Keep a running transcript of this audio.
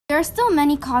There are still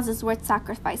many causes worth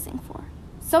sacrificing for.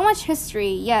 So much history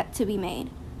yet to be made.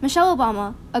 Michelle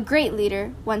Obama, a great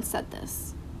leader, once said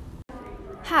this.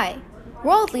 Hi,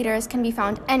 world leaders can be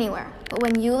found anywhere, but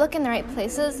when you look in the right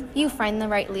places, you find the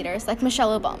right leaders like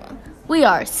Michelle Obama. We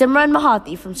are Simran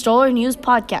Mahathi from Stoller News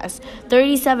Podcast,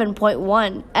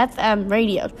 37.1 FM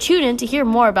radio. Tune in to hear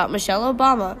more about Michelle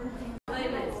Obama.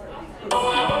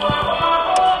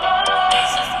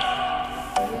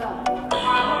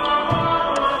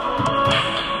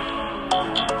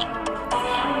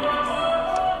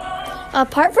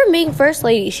 Apart from being First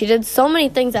Lady, she did so many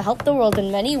things that helped the world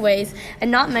in many ways and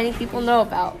not many people know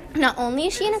about. Not only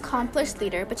is she an accomplished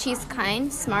leader, but she's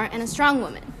kind, smart, and a strong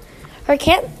woman.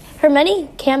 Her many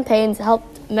campaigns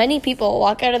helped many people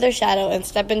walk out of their shadow and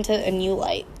step into a new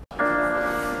light.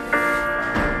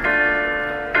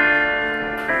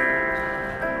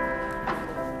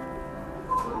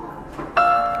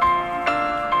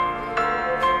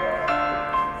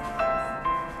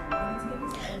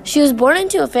 She was born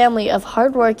into a family of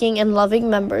hardworking and loving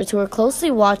members who were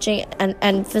closely watching and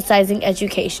emphasizing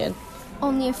education.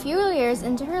 Only a few years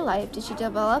into her life did she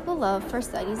develop a love for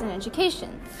studies and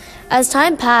education. As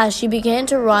time passed, she began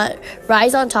to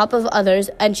rise on top of others,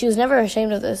 and she was never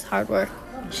ashamed of this hard work.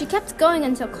 She kept going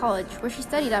until college, where she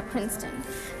studied at Princeton.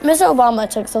 Ms. Obama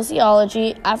took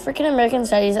sociology, African American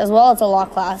studies, as well as a law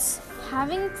class.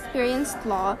 Having experienced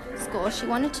law school, she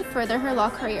wanted to further her law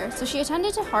career, so she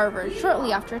attended to Harvard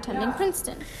shortly after attending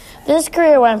Princeton. This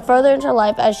career went further into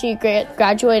life as she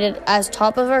graduated as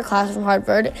top of her class from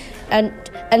Harvard and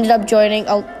ended up joining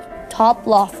a top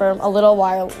law firm a little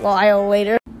while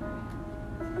later.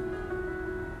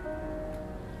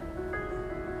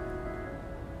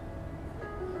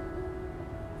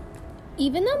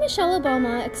 Even though Michelle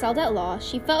Obama excelled at law,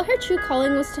 she felt her true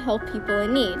calling was to help people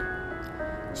in need.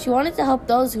 She wanted to help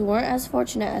those who weren't as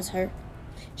fortunate as her.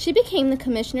 She became the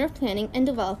Commissioner of Planning and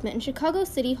Development in Chicago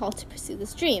City Hall to pursue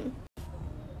this dream.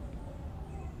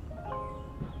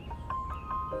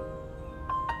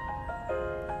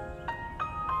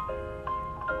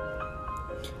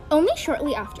 Only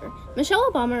shortly after, Michelle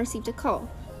Obama received a call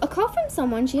from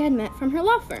someone she had met from her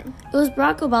law firm. It was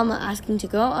Barack Obama asking to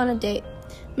go on a date.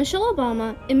 Michelle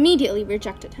Obama immediately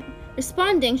rejected him,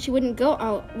 responding she wouldn't go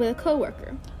out with a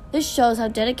coworker. This shows how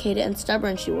dedicated and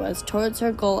stubborn she was towards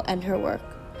her goal and her work.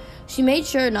 She made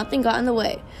sure nothing got in the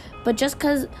way, but just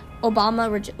because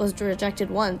Obama was rejected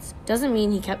once doesn't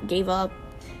mean he gave up.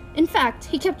 In fact,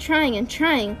 he kept trying,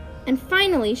 and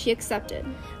finally she accepted.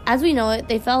 As we know it,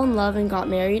 they fell in love and got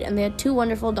married, and they had 2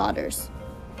 wonderful daughters.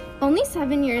 Only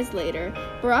 7 years later,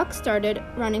 Barack started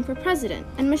running for president,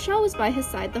 and Michelle was by his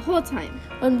side the whole time.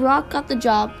 When Barack got the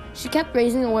job, she kept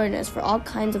raising awareness for all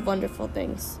kinds of wonderful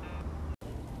things.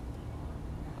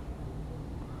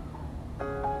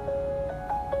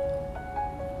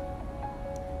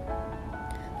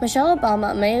 Michelle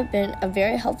Obama may have been a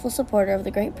very helpful supporter of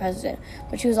the great president,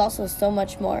 but she was also so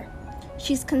much more.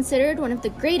 She's considered one of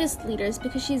the greatest leaders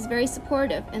because she's very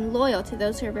supportive and loyal to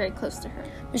those who are very close to her.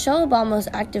 Michelle Obama's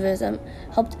activism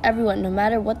helped everyone no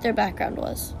matter what their background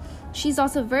was. She's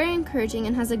also very encouraging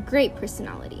and has a great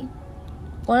personality.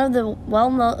 One of the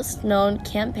most known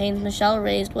campaigns Michelle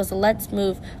raised was the Let's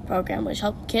Move program, which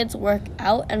helped kids work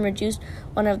out and reduce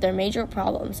one of their major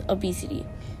problems, obesity.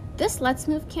 This Let's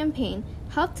Move campaign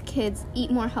helped kids eat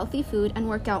more healthy food and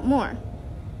work out more.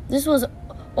 This was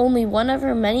only one of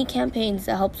her many campaigns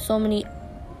that helped so many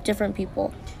different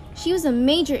people. She was a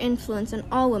major influence on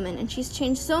all women, and she's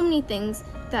changed so many things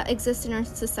that exist in our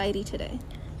society today.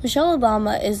 Michelle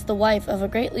Obama is the wife of a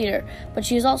great leader, but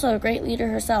she is also a great leader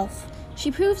herself.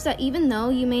 She proves that even though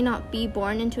you may not be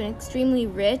born into an extremely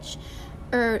rich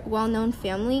or well-known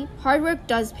family, hard work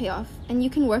does pay off, and you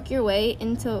can work your way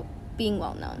into being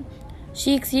well-known.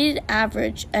 She exceeded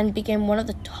average and became one of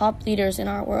the top leaders in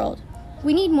our world.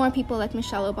 We need more people like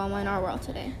Michelle Obama in our world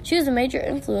today. She was a major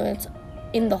influence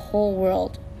in the whole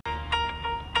world.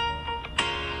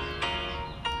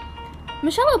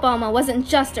 Michelle Obama wasn't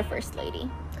just a first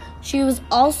lady. She was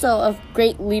also a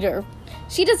great leader.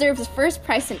 She deserves first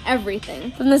prize in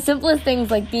everything. From the simplest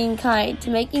things like being kind to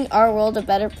making our world a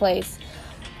better place.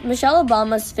 Michelle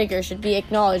Obama's figure should be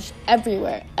acknowledged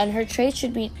everywhere, and her traits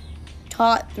should be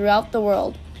taught throughout the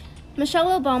world.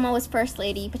 Michelle Obama was first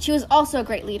lady, but she was also a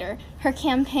great leader. Her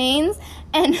campaigns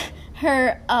and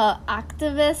her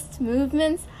activist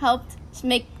movements helped to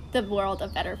make the world a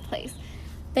better place.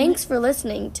 Thanks for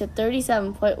listening to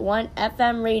 37.1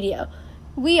 FM radio.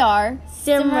 We are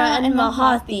Simra and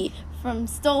Mahathi from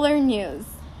Stoller News.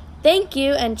 Thank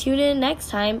you, and tune in next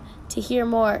time to hear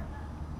more.